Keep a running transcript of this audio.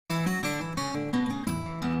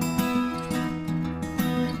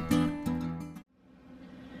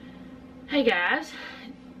Hey guys,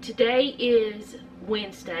 today is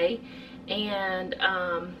Wednesday and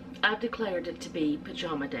I've declared it to be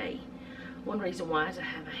pajama day. One reason why is I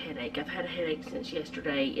have a headache. I've had a headache since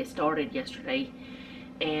yesterday. It started yesterday,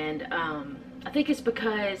 and I think it's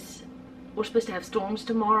because we're supposed to have storms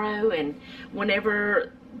tomorrow, and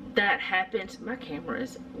whenever that happens, my camera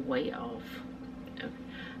is way off.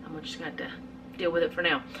 I'm just going to have to deal with it for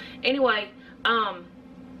now. Anyway,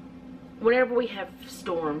 whenever we have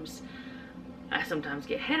storms, I sometimes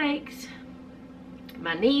get headaches,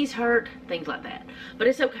 my knees hurt, things like that. But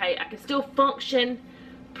it's okay, I can still function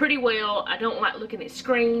pretty well. I don't like looking at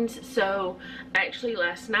screens, so actually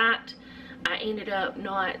last night I ended up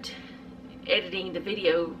not editing the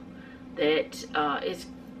video that is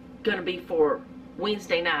going to be for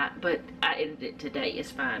Wednesday night, but I edited it today.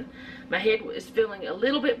 It's fine. My head was feeling a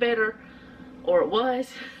little bit better, or it was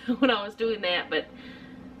when I was doing that, but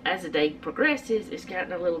as the day progresses, it's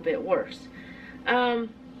gotten a little bit worse.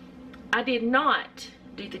 I did not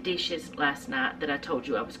do the dishes last night that I told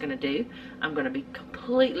you I was going to do. I'm going to be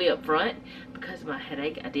completely upfront because of my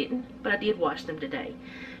headache. I didn't, but I did wash them today.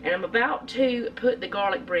 And I'm about to put the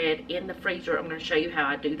garlic bread in the freezer. I'm going to show you how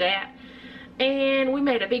I do that. And we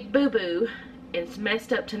made a big boo-boo, and it's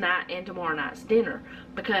messed up tonight and tomorrow night's dinner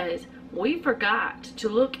because we forgot to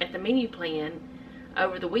look at the menu plan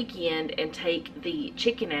over the weekend and take the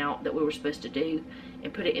chicken out that we were supposed to do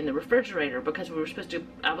and put it in the refrigerator because I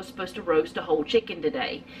was supposed to roast a whole chicken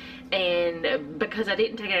today, and because I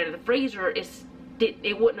didn't take it out of the freezer,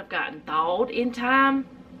 it wouldn't have gotten thawed in time.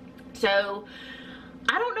 So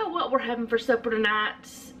I don't know what we're having for supper tonight,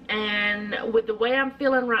 and with the way I'm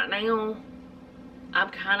feeling right now, I'm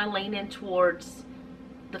kind of leaning towards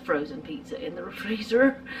the frozen pizza in the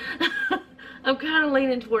freezer. I'm kind of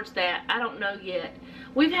leaning towards that. I don't know yet.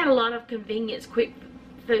 We've had a lot of convenience quick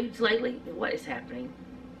foods lately. What is happening?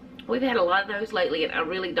 We've had a lot of those lately, and I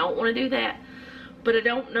really don't want to do that, but I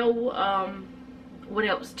don't know what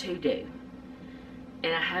else to do,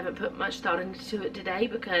 and I haven't put much thought into it today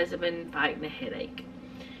because I've been fighting a headache.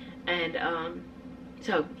 And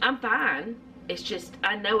so I'm fine. It's just,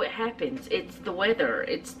 I know it happens. It's the weather,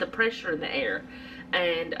 it's the pressure in the air,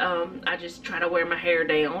 and I just try to wear my hair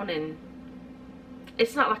down, and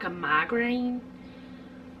it's not like a migraine,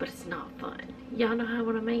 but it's not fun. Y'all know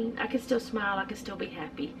what I mean? I can still smile, I can still be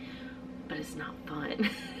happy, but it's not fun.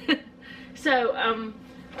 So,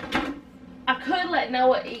 I could let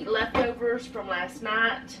Noah eat leftovers from last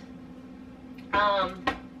night.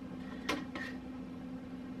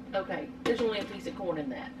 Okay, there's only a piece of corn in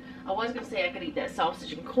that. I was going to say I could eat that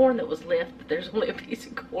sausage and corn that was left, but there's only a piece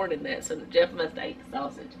of corn in that, so Jeff must have ate the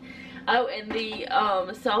sausage. Oh, and the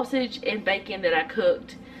sausage and bacon that I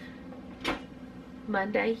cooked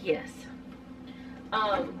Monday, yes.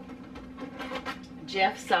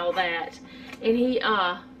 Jeff saw that, and he,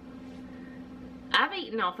 I've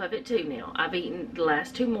eaten off of it too now. I've eaten the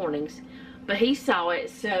last 2 mornings, but he saw it,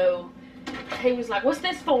 so he was like, what's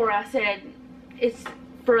this for? I said, it's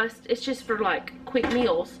for us, it's just for like quick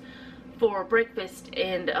meals for breakfast,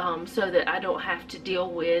 and so that I don't have to deal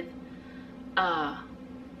with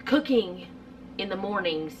cooking in the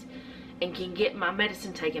mornings and can get my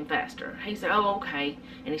medicine taken faster. He said, oh, okay.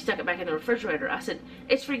 And he stuck it back in the refrigerator. I said,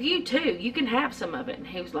 it's for you too. You can have some of it. And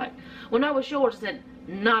he was like, well, no, it's yours. I said,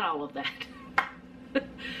 not all of that.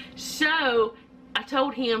 So I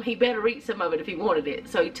told him he better eat some of it if he wanted it.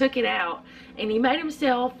 So he took it out, and he fried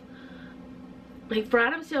himself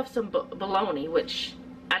some bologna, which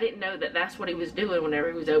I didn't know that that's what he was doing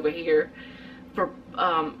whenever he was over here, for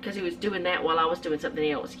because he was doing that while I was doing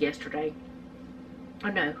something else yesterday. Oh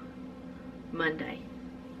no, Monday.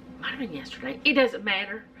 Might have been yesterday. It doesn't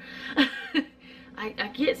matter. I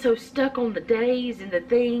get so stuck on the days and the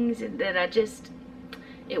things, and that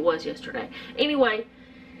it was yesterday. Anyway,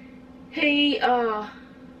 he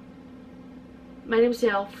made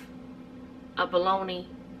himself a bologna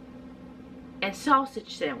and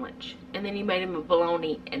sausage sandwich, and then he made him a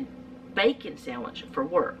bologna and bacon sandwich for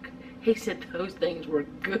work. He said those things were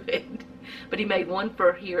good, but he made one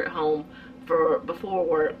for here at home for before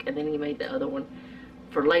work, and then he made the other one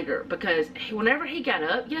for later, because whenever he got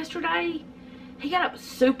up yesterday, he got up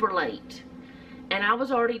super late, and I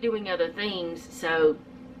was already doing other things, so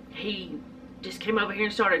he just came over here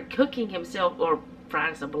and started cooking himself, or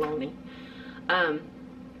frying some bologna.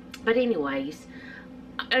 But anyways,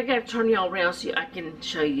 I gotta turn y'all around so I can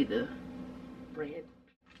show you the bread.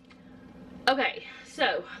 Okay,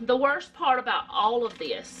 so the worst part about all of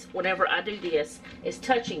this, whenever I do this, is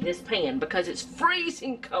touching this pan because it's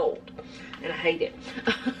freezing cold, and I hate it.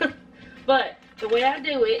 But the way I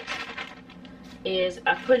do it is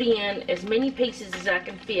I put in as many pieces as I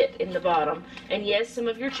can fit in the bottom. And yes, some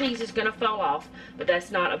of your cheese is going to fall off, but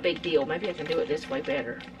that's not a big deal. Maybe I can do it this way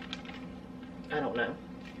better. I don't know.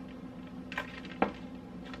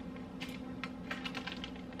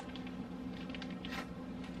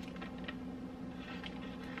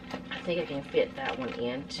 I think I can fit that one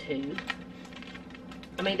in too.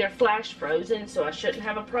 I mean, they're flash frozen, so I shouldn't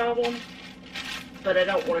have a problem, but I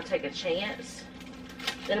don't want to take a chance.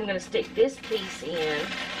 Then I'm going to stick this piece in.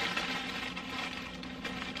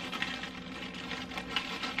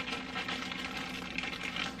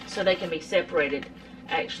 So they can be separated.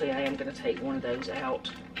 Actually, I am going to take one of those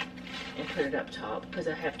out and put it up top because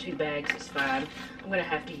I have 2 bags. It's fine. I'm going to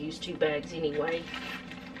have to use 2 bags anyway.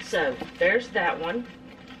 So there's that one.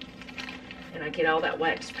 And I get all that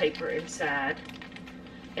wax paper inside.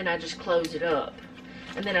 And I just close it up.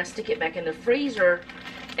 And then I stick it back in the freezer.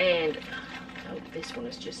 And oh, this one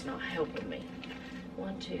is just not helping me.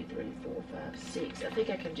 1, 2, 3, 4, 5, 6. I think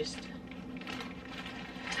I can just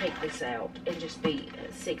take this out and just be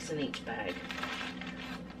 6 in each bag.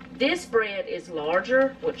 This bread is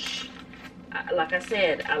larger, which, like I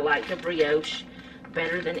said, I like the brioche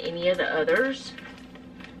better than any of the others.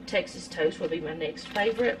 Texas toast will be my next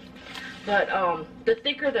favorite. But the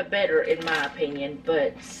thicker the better in my opinion,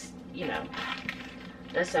 but you know,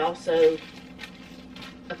 that's also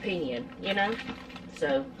opinion, you know.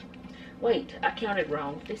 So wait, I counted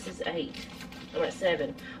wrong. This is 8. I'm at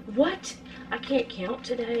 7. What? I can't count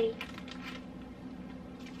today.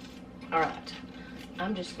 Alright,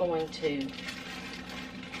 I'm just going to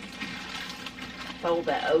fold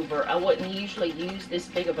that over. I wouldn't usually use this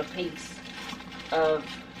big of a piece of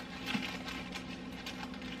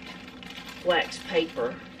wax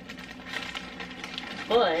paper,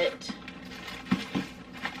 but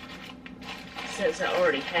since I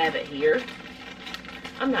already have it here,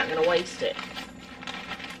 I'm not going to waste it.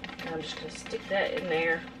 I'm just going to stick that in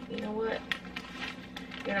there. You know what?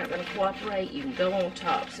 You're not going to cooperate. You can go on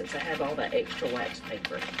top since I have all that extra wax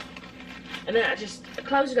paper. And then I just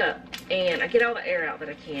close it up and I get all the air out that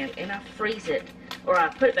I can and I freeze it, or I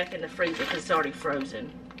put it back in the freezer because it's already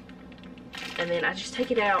frozen. And then I just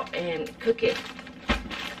take it out and cook it,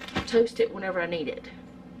 toast it whenever I need it.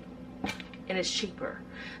 And it's cheaper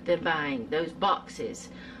than buying those boxes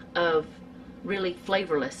of really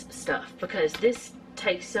flavorless stuff because this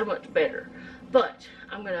tastes so much better. But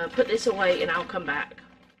I'm going to put this away and I'll come back.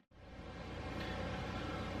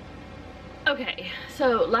 Okay,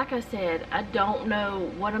 so like I said, I don't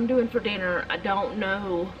know what I'm doing for dinner. I don't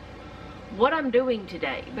know what I'm doing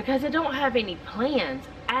today because I don't have any plans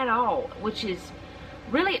at all, which is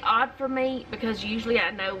really odd for me because usually I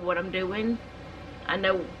know what I'm doing. I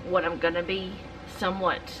know what I'm gonna be,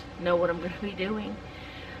 somewhat know what I'm gonna be doing.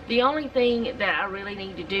 The only thing that I really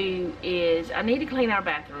need to do is I need to clean our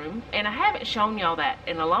bathroom, and I haven't shown y'all that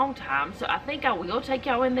in a long time, so I think I will take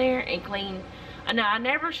y'all in there and clean. Now, I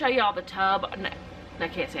never show y'all the tub. No, I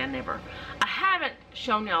can't say I never. I haven't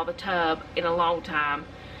shown y'all the tub in a long time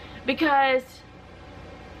because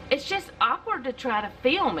it's just awkward to try to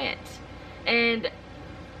film it. And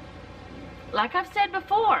like I've said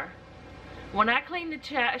before, when I clean the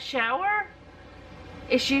shower,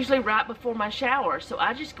 it's usually right before my shower. So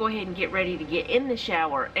I just go ahead and get ready to get in the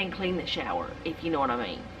shower and clean the shower, if you know what I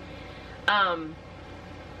mean. And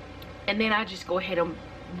then I just go ahead and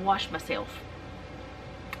wash myself.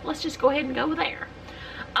 Let's just go ahead and go there.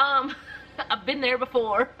 I've been there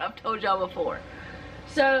before. I've told y'all before.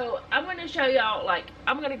 So I'm going to show y'all, like,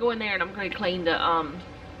 I'm going to go in there and I'm going to clean the,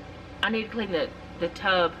 I need to clean the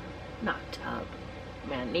tub, not tub,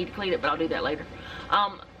 man, I need to clean it, but I'll do that later. I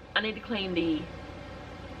need to clean the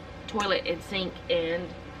toilet and sink and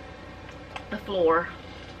the floor.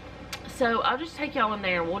 So I'll just take y'all in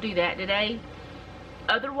there and we'll do that today.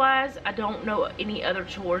 Otherwise, I don't know any other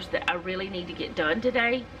chores that I really need to get done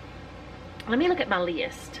today. Let me look at my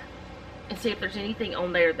list and see if there's anything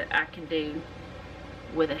on there that I can do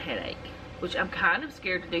with a headache, which I'm kind of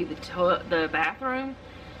scared to do the bathroom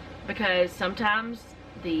because sometimes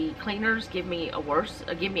the cleaners give me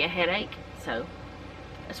a headache. So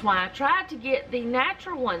that's why I tried to get the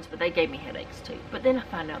natural ones, but they gave me headaches too. But then I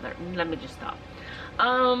find out that, let me just stop.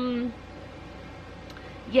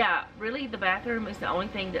 Yeah, really the bathroom is the only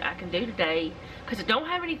thing that I can do today because I don't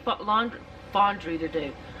have any laundry to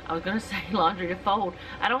do. I was gonna say laundry to fold.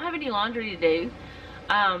 I don't have any laundry to do.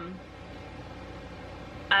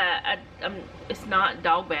 It's not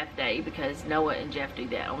dog bath day because Noah and Jeff do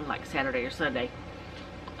that on like Saturday or Sunday.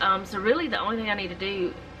 So really the only thing I need to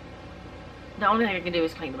do, the only thing I can do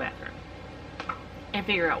is clean the bathroom and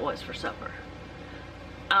figure out what's for supper.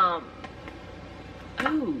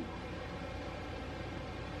 Ooh,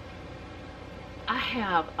 I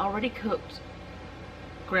have already cooked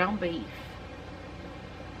ground beef.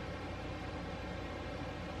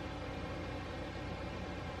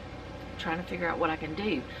 I'm trying to figure out what I can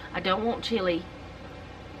do. I don't want chili.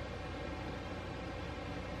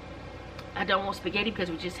 I don't want spaghetti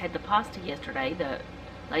because we just had the pasta yesterday, the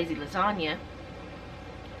lazy lasagna.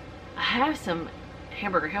 I have some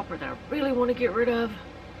hamburger helper that I really want to get rid of,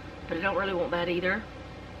 but I don't really want that either.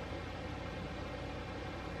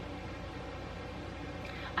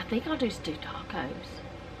 I think I'll do stew tacos.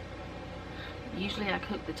 Usually I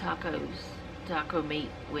cook the taco meat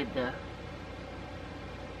with the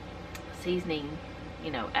seasoning,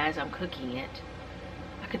 you know, as I'm cooking it.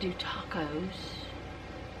 I could do tacos.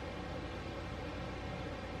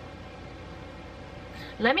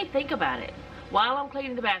 Let me think about it while I'm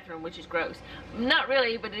cleaning the bathroom, which is gross. Not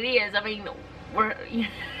really, but it is. I mean, I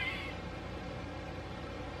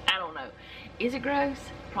don't know. Is it gross?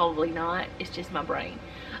 Probably not. It's just my brain.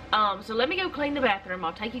 So let me go clean the bathroom.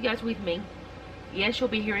 I'll take you guys with me. Yes, you'll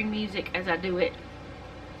be hearing music as I do it,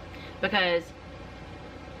 because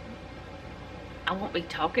I won't be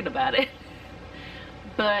talking about it.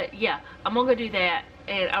 But yeah, I'm gonna go do that.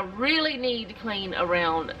 And I really need to clean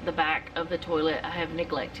around the back of the toilet. I have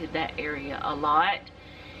neglected that area a lot.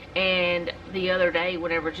 And the other day,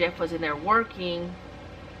 whenever Jeff was in there working,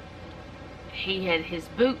 he had his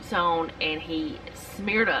boots on and he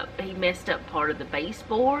messed up part of the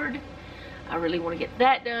baseboard. I really want to get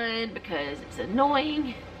that done because it's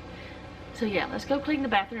annoying. So yeah, let's go clean the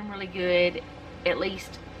bathroom really good. At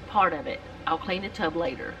least part of it. I'll clean the tub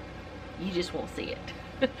later. You just won't see it.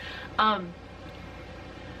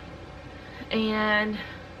 And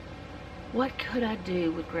what could I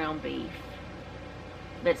do with ground beef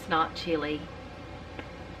that's not chili,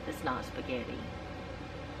 that's not spaghetti,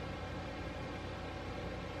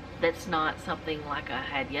 that's not something like I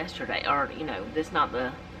had yesterday, or, you know, that's not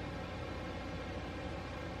the...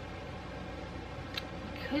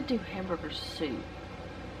 I could do hamburger soup.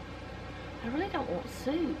 I really don't want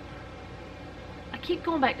soup. I keep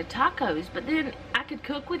going back to tacos, but then I could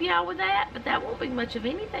cook with y'all with that, but that won't be much of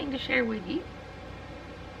anything to share with you.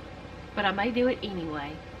 But I may do it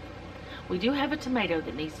anyway. We do have a tomato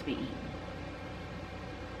that needs to be eaten.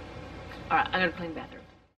 Alright, I gotta clean the bathroom.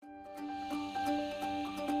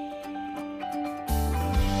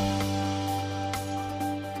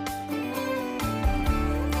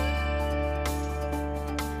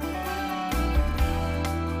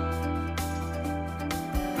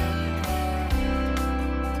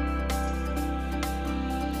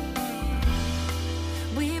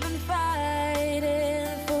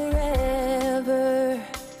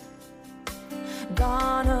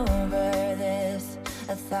 Gone over this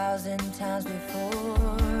 1,000 times before.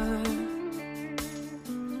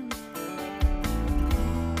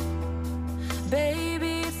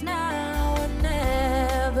 Baby, it's now or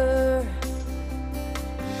never.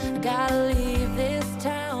 Gotta leave this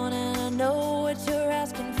town and I know what you're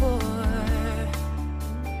asking for.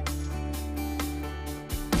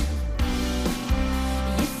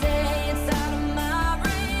 You say it's out of my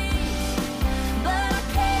reach, but I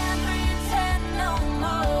can't pretend no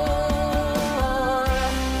more.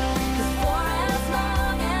 'Cause for as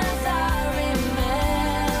long as I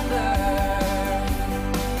remember,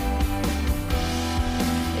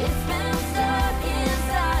 it's been stuck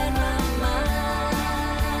inside my mind.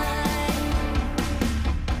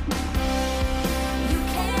 You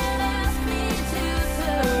can't ask me to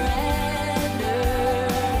surrender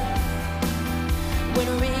when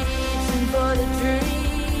reaching for the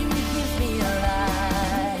dream that keeps me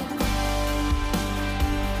alive.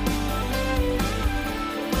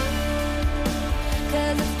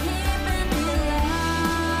 'Cause it's keeping me alive.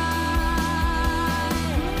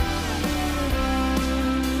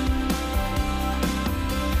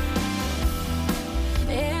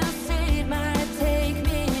 Interstate might take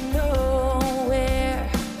me nowhere.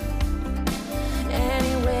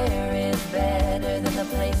 Anywhere is better than the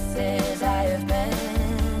places I have been.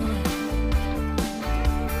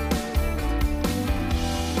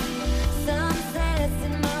 Sunsets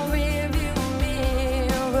in my rearview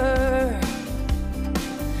mirror,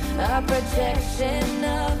 a projection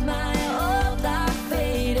of my old life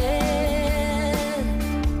fading.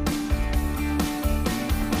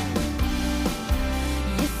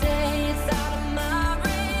 You say it's out of my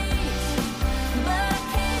reach, but I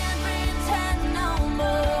can't pretend no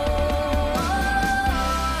more.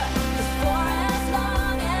 'Cause for as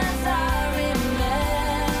long as I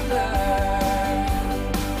remember,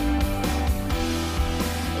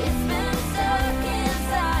 it's been stuck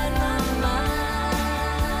inside my mind.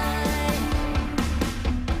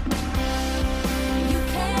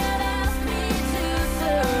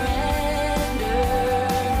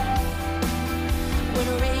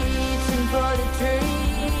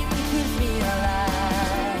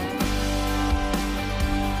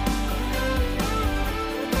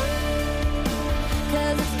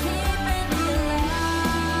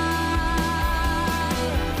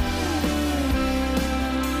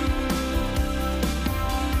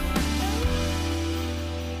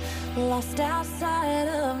 lost outside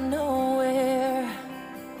of nowhere.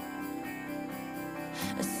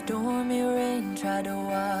 A stormy rain tried to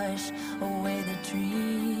wash away the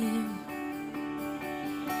dream.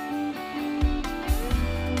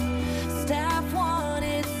 Staff one,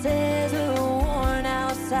 it says a worn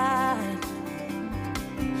out sign,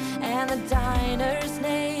 and the diner's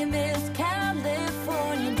name is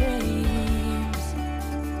California Dreams.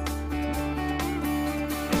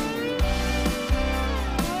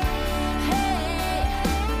 Hey,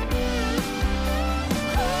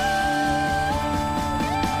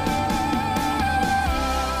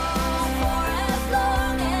 for as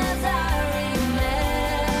long as I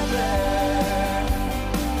remember,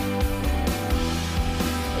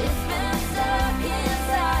 it's been stuck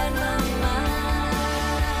inside my mind.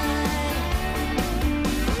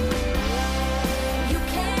 You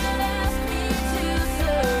can't ask me to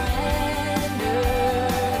surrender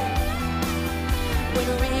when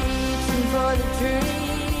reaching for the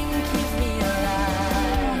dream keeps me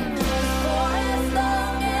alive. For as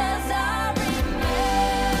long as I remember,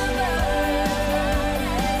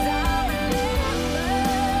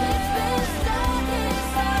 it's been stuck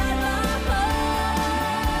inside my mind.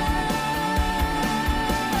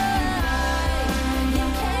 You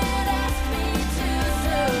can't ask me to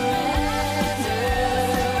surrender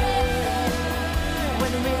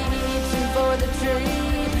when reaching for the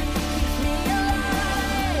dream keeps me alive.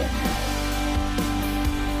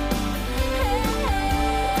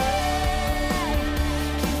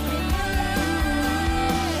 Keeps me alive.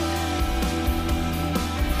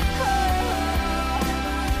 For as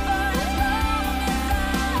long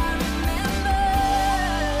as I remember.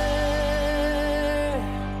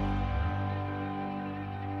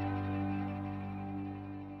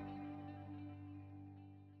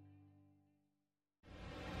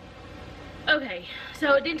 Okay,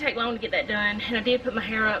 so it didn't take long to get that done, and I did put my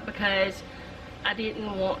hair up because I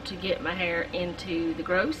didn't want to get my hair into the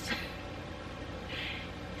gross.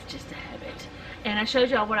 It's just a habit. And I showed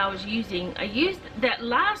y'all what I was using. I used that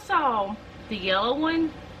Lysol, the yellow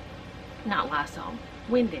one, not Lysol,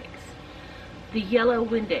 Windex. The yellow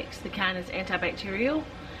Windex, the kind that's antibacterial.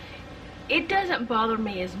 It doesn't bother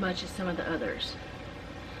me as much as some of the others.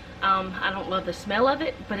 I don't love the smell of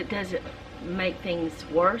it, but it doesn't make things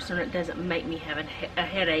worse, and it doesn't make me have a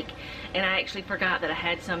headache. And I actually forgot that I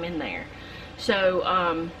had some in there,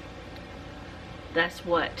 so that's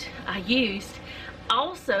what I used.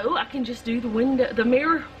 Also, I can just do the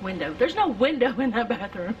mirror window. There's no window in that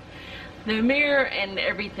bathroom. The mirror and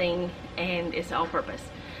everything, and it's all purpose.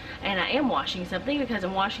 And I am washing something because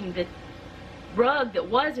I'm washing the rug that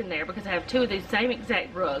was in there, because I have two of the same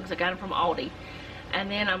exact rugs. I got them from Aldi. And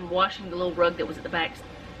then I'm washing the little rug that was at the back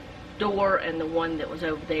door and the one that was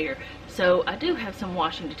over there. So I do have some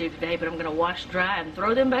washing to do today, but I'm going to wash dry and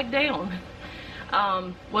throw them back down.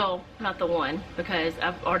 Well, not the one, because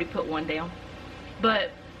I've already put one down.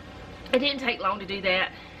 But it didn't take long to do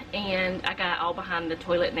that, and I got all behind the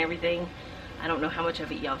toilet and everything. I don't know how much of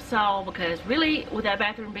it y'all saw, because really, with that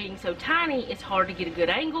bathroom being so tiny, it's hard to get a good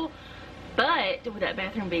angle. But with that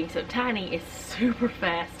bathroom being so tiny, it's super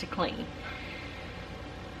fast to clean.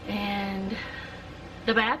 And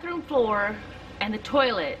the bathroom floor and the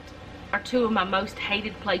toilet are two of my most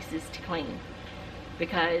hated places to clean,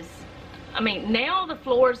 because I mean, now the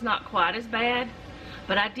floor is not quite as bad,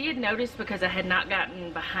 but I did notice, because I had not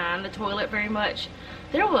gotten behind the toilet very much,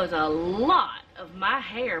 there was a lot of my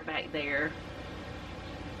hair back there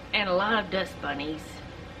and a lot of dust bunnies.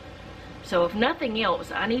 So if nothing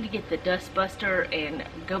else, I need to get the dust buster and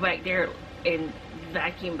go back there and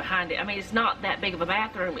vacuum behind it. I mean, it's not that big of a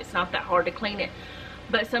bathroom, it's not that hard to clean it,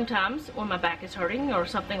 but sometimes when my back is hurting or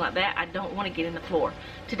something like that, I don't want to get in the floor.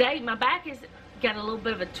 Today my back has got a little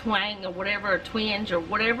bit of a twang or whatever, a twinge or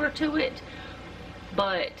whatever to it,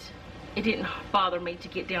 but it didn't bother me to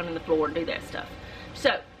get down in the floor and do that stuff.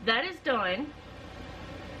 So that is done.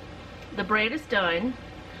 The bread is done.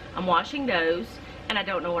 I'm washing those, and I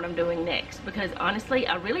don't know what I'm doing next, because honestly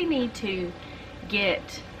I really need to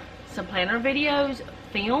get some planner videos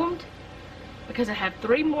filmed, because I have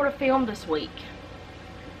 3 more to film this week.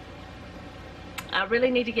 I really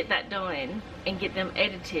need to get that done and get them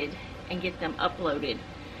edited and get them uploaded,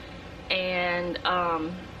 and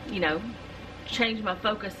you know, change my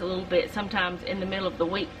focus a little bit sometimes in the middle of the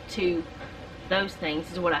week to those things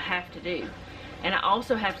is what I have to do. And I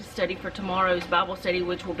also have to study for tomorrow's Bible study,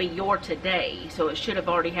 which will be your today, so it should have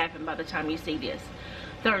already happened by the time you see this.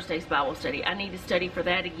 Thursday's Bible study. I need to study for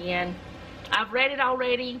that again. I've read it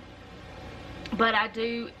already, but I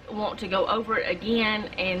do want to go over it again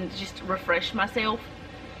and just refresh myself.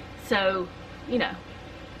 So, you know,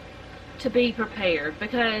 to be prepared,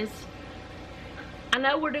 because I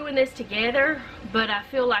know we're doing this together, but I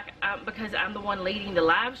feel like because I'm the one leading the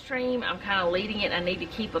live stream, I'm kind of leading it. I need to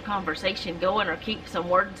keep a conversation going or keep some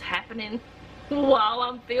words happening while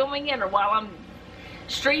I'm filming it or while I'm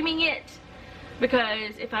streaming it,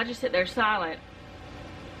 because if I just sit there silent,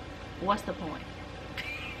 what's the point?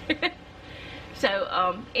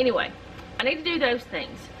 So anyway, I need to do those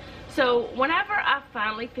things. So whenever I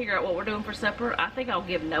finally figure out what we're doing for supper, I think I'll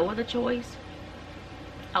give Noah the choice.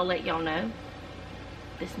 I'll let y'all know.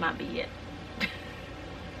 This might be it.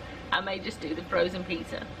 I may just do the frozen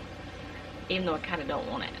pizza, even though I kind of don't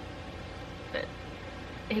want it, but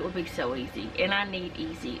it would be so easy, and I need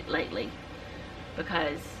easy lately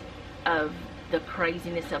because of the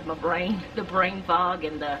craziness of my brain, the brain fog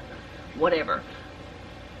and the whatever.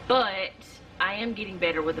 But I am getting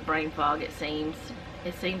better with the brain fog, it seems.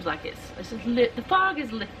 It seems like the fog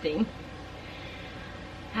is lifting.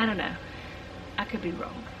 I don't know. I could be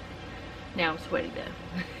wrong. Now I'm sweaty though.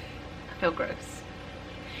 I feel gross.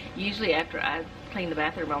 Usually after I clean the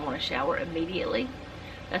bathroom, I want to shower immediately.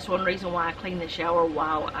 That's one reason why I clean the shower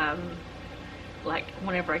while I'm, like,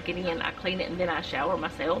 whenever I get in, I clean it and then I shower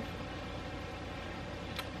myself.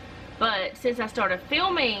 But since I started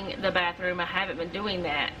filming the bathroom, I haven't been doing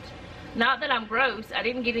that. Not that I'm gross. I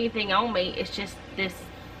didn't get anything on me. It's just this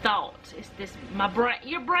thought. It's this, my brain,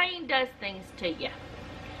 your brain does things to you.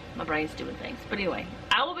 My brain's doing things. But anyway,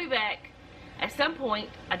 I will be back at some point.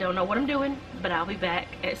 I don't know what I'm doing, but I'll be back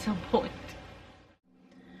at some point.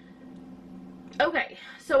 Okay,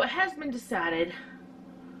 so it has been decided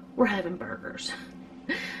we're having burgers.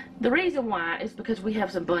 The reason why is because we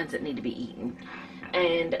have some buns that need to be eaten.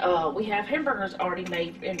 And we have hamburgers already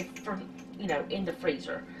made in the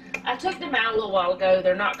freezer. I took them out a little while ago.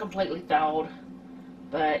 They're not completely thawed,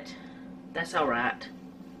 but that's alright.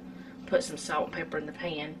 Put some salt and pepper in the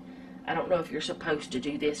pan. I don't know if you're supposed to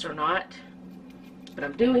do this or not, but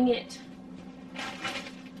I'm doing it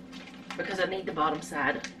because I need the bottom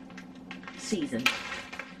side seasoned.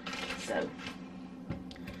 So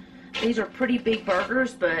these are pretty big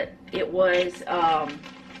burgers, but it was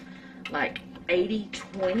like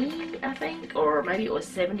 80-20, I think, or maybe it was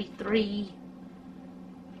 73-27.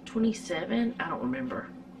 I don't remember.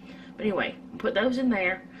 But anyway, put those in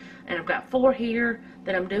there, and I've got 4 here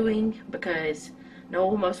that I'm doing because Noah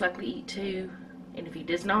will most likely eat 2, and if he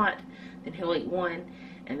does not, then he'll eat 1,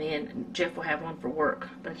 and then Jeff will have 1 for work.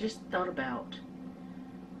 But I just thought about,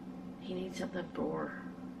 he needs something for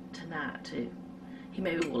tonight too. He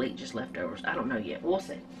maybe will eat just leftovers. I don't know yet. We'll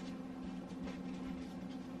see.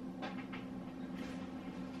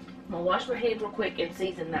 I'm gonna wash my hands real quick and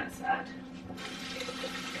season that side.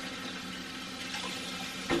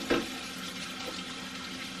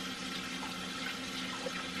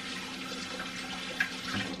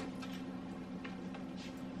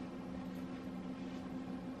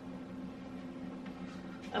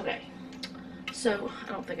 Okay, so I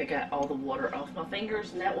don't think I got all the water off my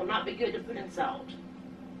fingers, and that will not be good to put in salt.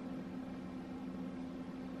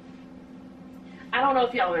 I don't know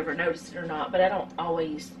if y'all ever noticed it or not, but I don't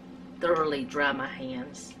always thoroughly dry my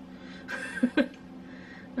hands.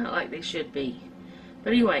 Not like they should be.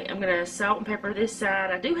 But anyway, I'm going to salt and pepper this side.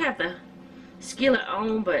 I do have the skillet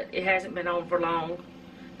on, but it hasn't been on for long.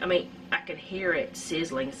 I mean, I can hear it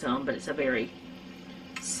sizzling some, but it's a very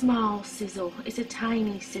small sizzle. It's a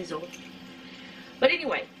tiny sizzle. But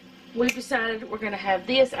anyway, we've decided we're going to have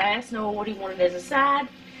this. I asked Noah what he wanted as a side,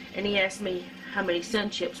 and he asked me how many sun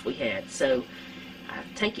chips we had. So I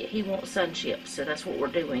take it he wants sun chips, so that's what we're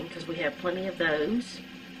doing, because we have plenty of those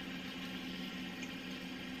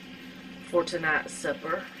for tonight's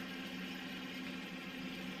supper.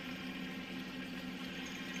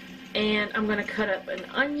 And I'm going to cut up an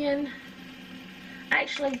onion.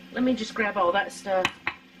 Actually, let me just grab all that stuff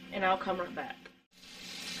and I'll come right back.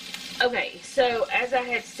 Okay, so as I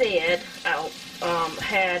had said, I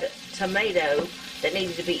had tomato that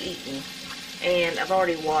needed to be eaten, and I've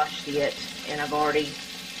already washed it, and I've already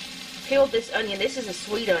peeled this onion. This is a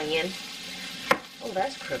sweet onion. Oh,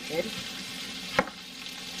 that's crooked.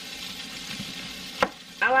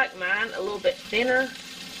 I like mine a little bit thinner,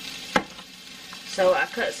 so I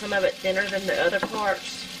cut some of it thinner than the other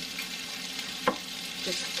parts,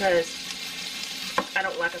 just because I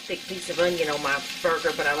don't like a thick piece of onion on my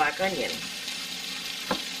burger, but I like onion.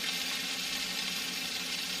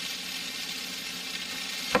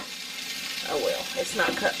 Oh well, it's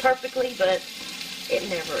not cut perfectly, but it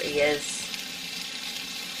never is.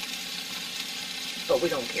 But we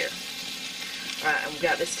don't care. Alright, I've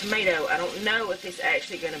got this tomato. I don't know if it's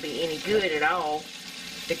actually going to be any good at all,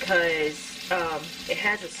 because it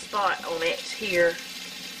has a spot on it here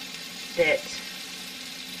that,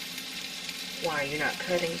 why you're not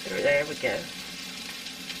cutting through. There we go.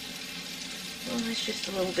 Well, that's just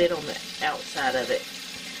a little bit on the outside of it.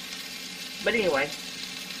 But anyway,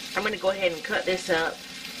 I'm going to go ahead and cut this up.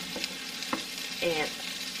 And,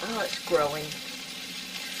 oh, it's growing.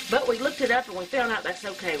 But we looked it up and we found out that's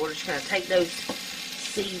okay. We're just going to take those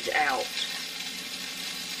seeds out.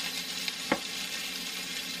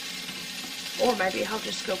 Or maybe I'll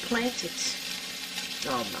just go plant it.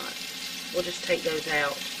 No, I'm not. We'll just take those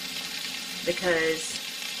out because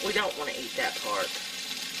we don't want to eat that part.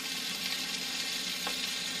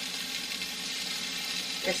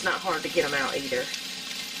 It's not hard to get them out either.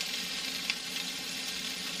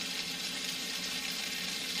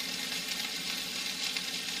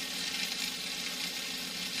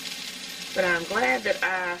 But I'm glad that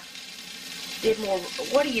I did more.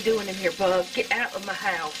 What are you doing in here, bug? Get out of my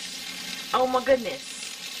house. Oh my goodness.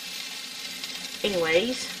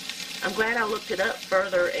 Anyways, I'm glad I looked it up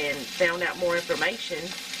further and found out more information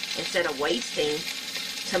instead of wasting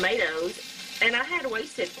tomatoes. And I had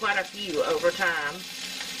wasted quite a few over time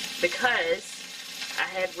because I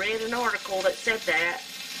had read an article that said that.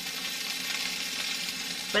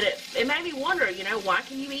 But it made me wonder, you know, why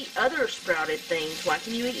can you eat other sprouted things? Why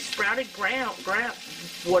can you eat sprouted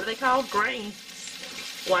what are they called? Grains.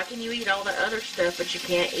 Why can you eat all the other stuff, but you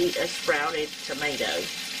can't eat a sprouted tomato?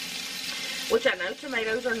 Which I know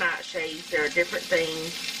tomatoes are nightshades. They're a different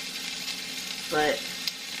thing. But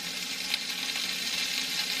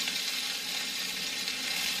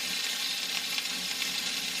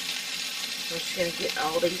I'm just going to get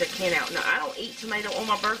all these I can out. Now, I don't eat tomato on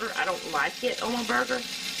my burger. I don't like it on my burger.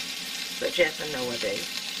 But Jeff and Noah do.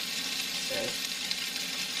 So,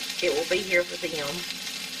 it will be here for them.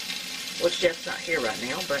 Which Jeff's not here right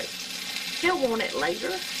now, but he'll want it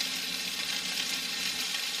later.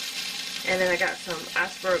 And then I got some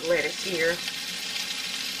iceberg lettuce here.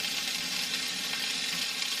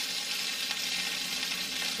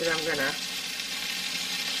 That I'm going to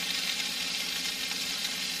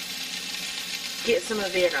get some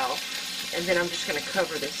of it off. And then I'm just going to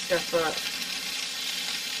cover this stuff up.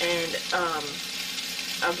 And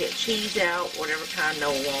I'll get cheese out, whatever kind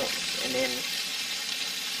Noah wants. And then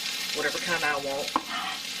whatever kind I want.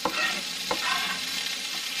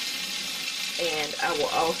 And I will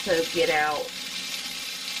also get out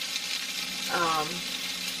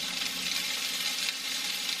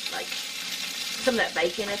like some of that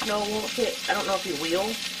bacon if Noah wants it. I don't know if he will.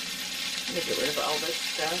 Let me get rid of all this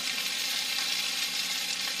stuff.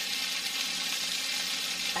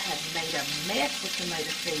 I have made a mess with tomato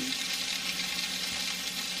seeds.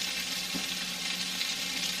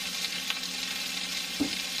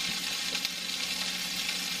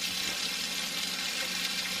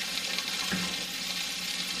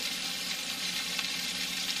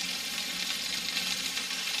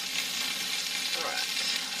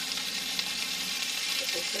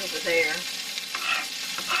 Over there.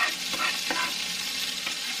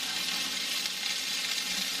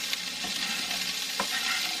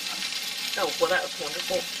 Oh, well, that was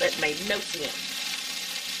wonderful. That made no sense.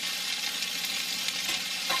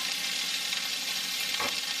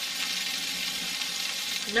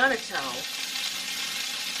 None at all.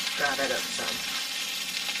 Dry that up some.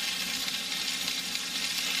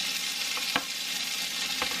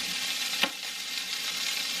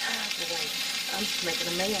 Oh, boy. I'm just making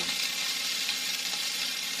a mess.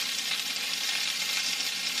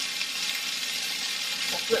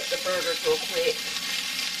 I'll flip the burgers real quick.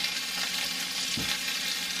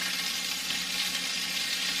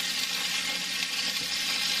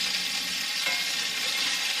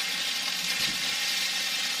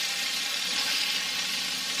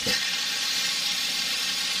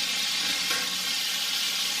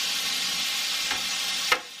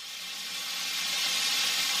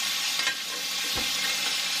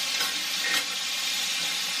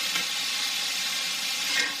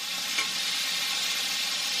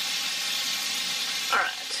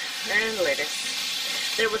 And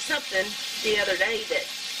lettuce. There was something the other day that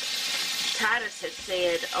Titus had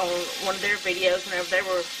said on one of their videos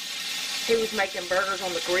whenever he was making burgers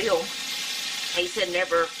on the grill. He said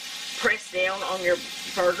never press down on your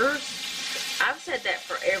burgers. I've said that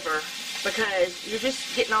forever because you're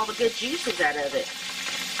just getting all the good juices out of it.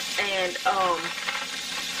 And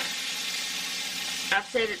I've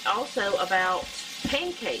said it also about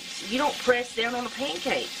pancakes. You don't press down on a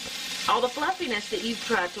pancake. All the fluffiness that you've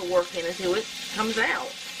tried to work into it comes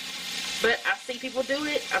out. But I see people do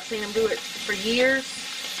it. I've seen them do it for years.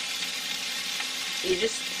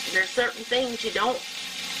 There's certain things you don't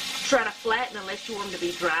try to flatten unless you want them to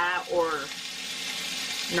be dry or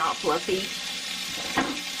not fluffy.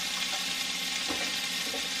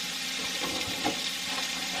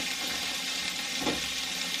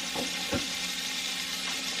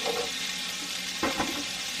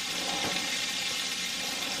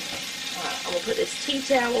 tea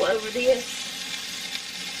towel over this.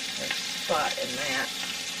 There's a spot in that.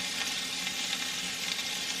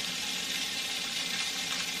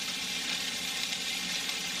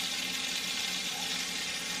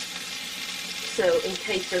 So in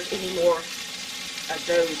case there's any more of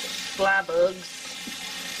those fly bugs,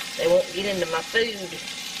 they won't get into my food.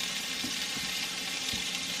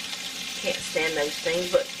 Can't stand those things,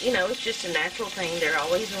 but you know, it's just a natural thing. They're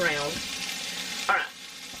always around. Alright.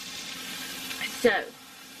 So,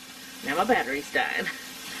 now my battery's dying.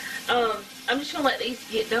 I'm just going to let these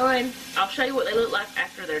get done. I'll show you what they look like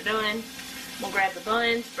after they're done. I'm going to grab the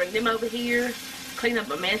buns, bring them over here, clean up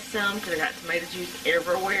a mess some because I got tomato juice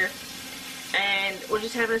everywhere. And we're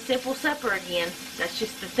just having a simple supper again. That's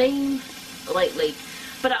just the theme lately.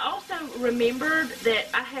 But I also remembered that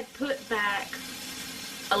I had put back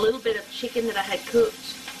a little bit of chicken that I had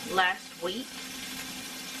cooked last week.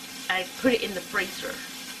 I put it in the freezer.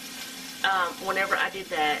 Whenever I did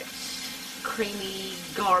that creamy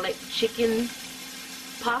garlic chicken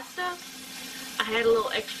pasta, I had a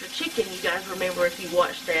little extra chicken. You guys remember if you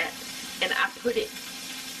watched that. And I put it,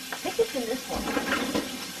 I think it's in this one.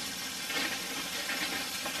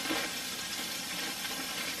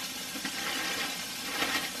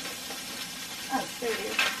 Oh, there it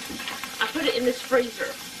is. I put it in this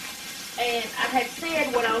freezer. And I had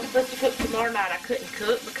said what I was supposed to cook tomorrow night I couldn't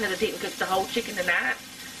cook because I didn't cook the whole chicken tonight.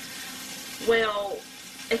 Well,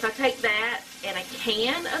 if I take that and a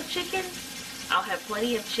can of chicken, I'll have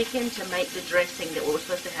plenty of chicken to make the dressing that we're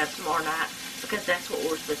supposed to have tomorrow night, because that's what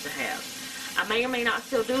we're supposed to have. I may or may not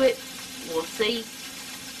still do it. We'll see.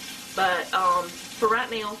 But for right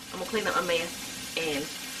now, I'm going to clean up my mess and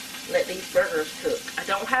let these burgers cook. I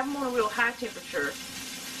don't have them on a real high temperature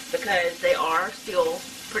because they are still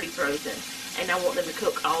pretty frozen. And I want them to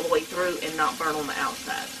cook all the way through and not burn on the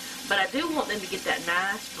outside. But I do want them to get that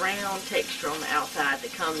nice brown texture on the outside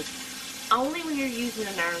that comes only when you're using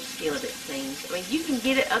an iron skillet, it seems. I mean, you can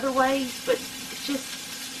get it other ways, but it's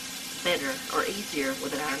just better or easier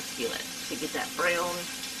with an iron skillet to get that brown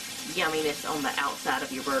yumminess on the outside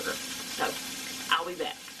of your burger. So, I'll be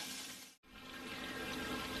back.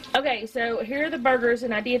 Okay, so here are the burgers,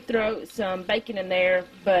 and I did throw some bacon in there,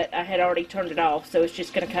 but I had already turned it off, so it's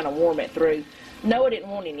just going to kind of warm it through. No, I didn't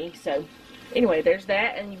want any, so anyway, there's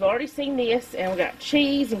that, and you've already seen this, and we got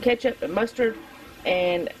cheese and ketchup and mustard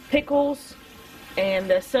and pickles and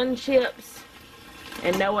the sun chips,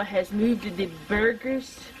 and Noah has moved the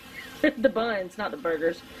burgers, the buns, not the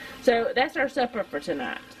burgers. So that's our supper for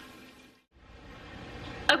tonight.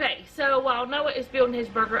 Okay, so while Noah is building his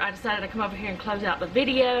burger, I decided to come over here and close out the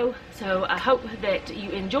video. So I hope that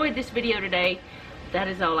you enjoyed this video today. That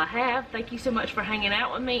is all I have. Thank you so much for hanging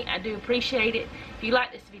out with me. I do appreciate it. If you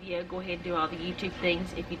like this video, go ahead and do all the YouTube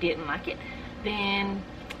things. If you didn't like it, then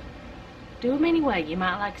do them anyway. You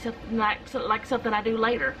might like something I do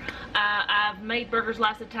later. I've made burgers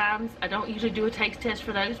lots of times. I don't usually do a taste test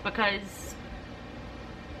for those because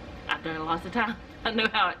I've done it lots of times. I know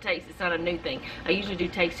how it tastes. It's not a new thing. I usually do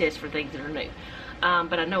taste tests for things that are new.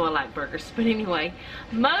 But I know I like burgers. But anyway,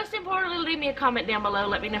 most importantly, leave me a comment down below.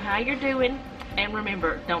 Let me know how you're doing. And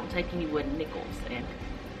remember, don't take any wooden nickels. And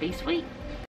be sweet.